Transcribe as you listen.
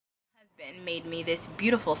Made me this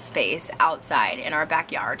beautiful space outside in our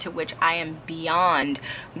backyard, to which I am beyond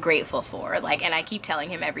grateful for. Like, and I keep telling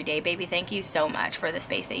him every day, baby, thank you so much for the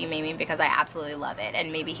space that you made me, because I absolutely love it.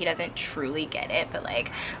 And maybe he doesn't truly get it, but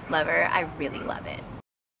like, lover, I really love it.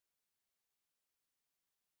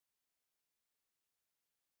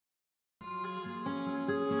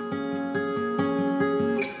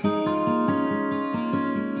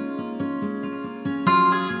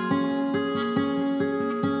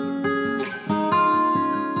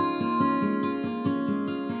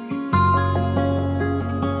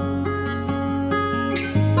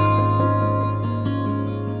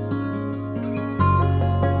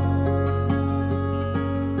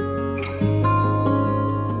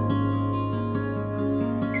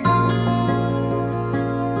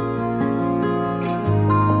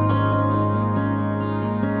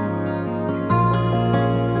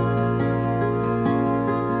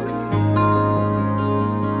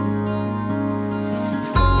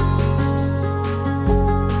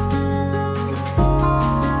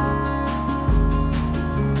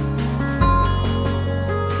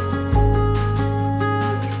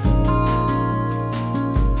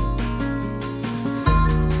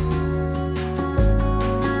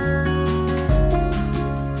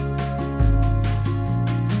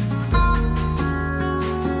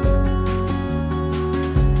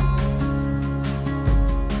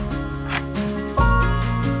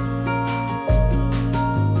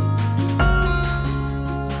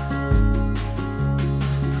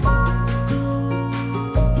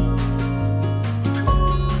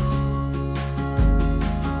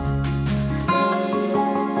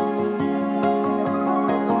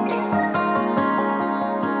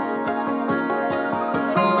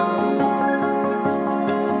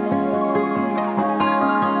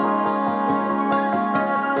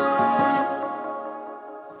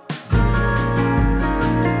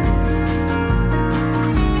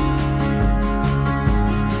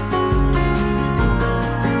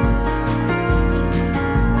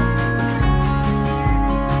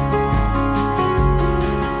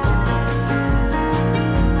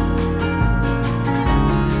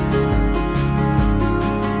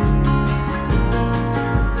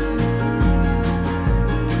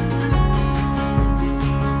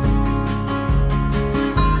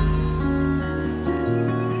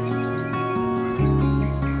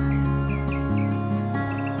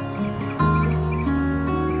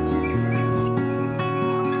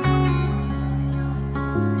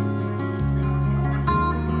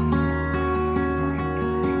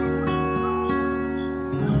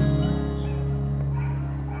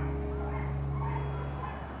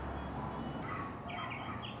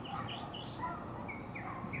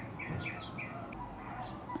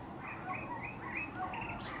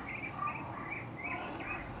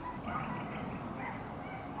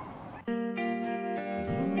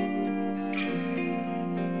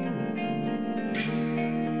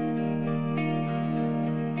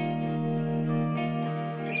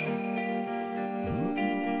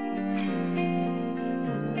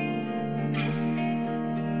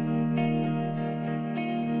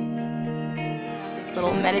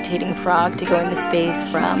 Little meditating frog to go in the space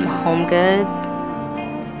from Home Goods,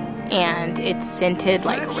 and it's scented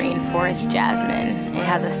like rainforest jasmine. It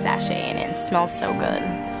has a sachet in it and smells so good.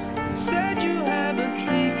 Said you have a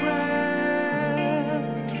secret,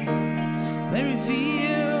 they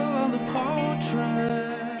reveal on the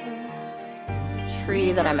portrait.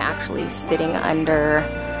 Tree that I'm actually sitting under,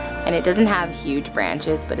 and it doesn't have huge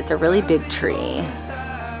branches, but it's a really big tree.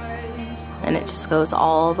 And it just goes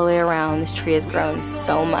all the way around. This tree has grown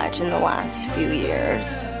so much in the last few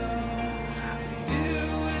years.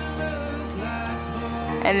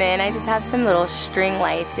 And then I just have some little string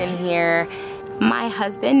lights in here. My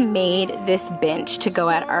husband made this bench to go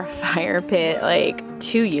at our fire pit like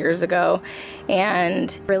 2 years ago,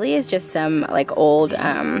 and really is just some like old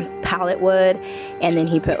pallet wood, and then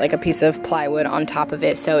he put like a piece of plywood on top of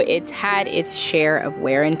it, so it's had its share of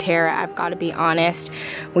wear and tear, I've got to be honest.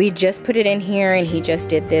 We just put it in here and he just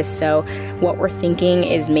did this, so what we're thinking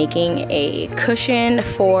is making a cushion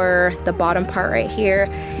for the bottom part right here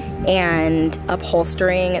and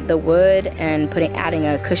upholstering the wood and adding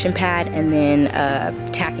a cushion pad, and then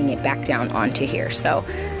tacking it back down onto here. So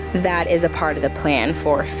that is a part of the plan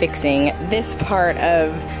for fixing this part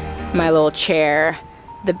of my little chair.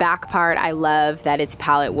 The back part, I love that it's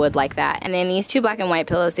pallet wood like that. And then these two black and white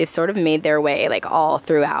pillows, they've sort of made their way like all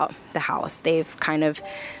throughout the house. They've kind of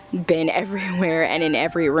been everywhere and in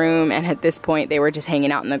every room, and at this point they were just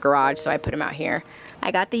hanging out in the garage, so I put them out here. I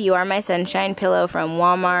got the You Are My Sunshine pillow from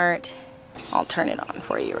Walmart. I'll turn it on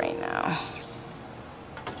for you right now.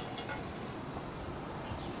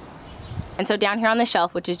 And so down here on the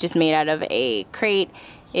shelf, which is just made out of a crate,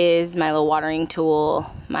 is my little watering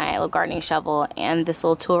tool, my little gardening shovel, and this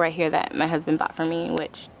little tool right here that my husband bought for me,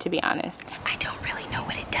 which, to be honest, I don't really know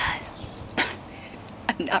what it does.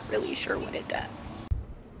 I'm not really sure what it does.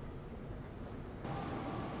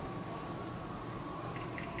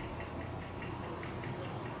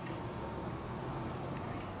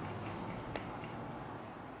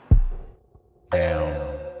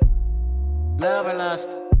 Down. Love or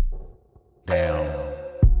lust. Down.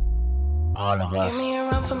 All of us. Give me a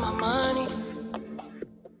run for my money.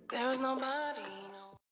 There is nobody.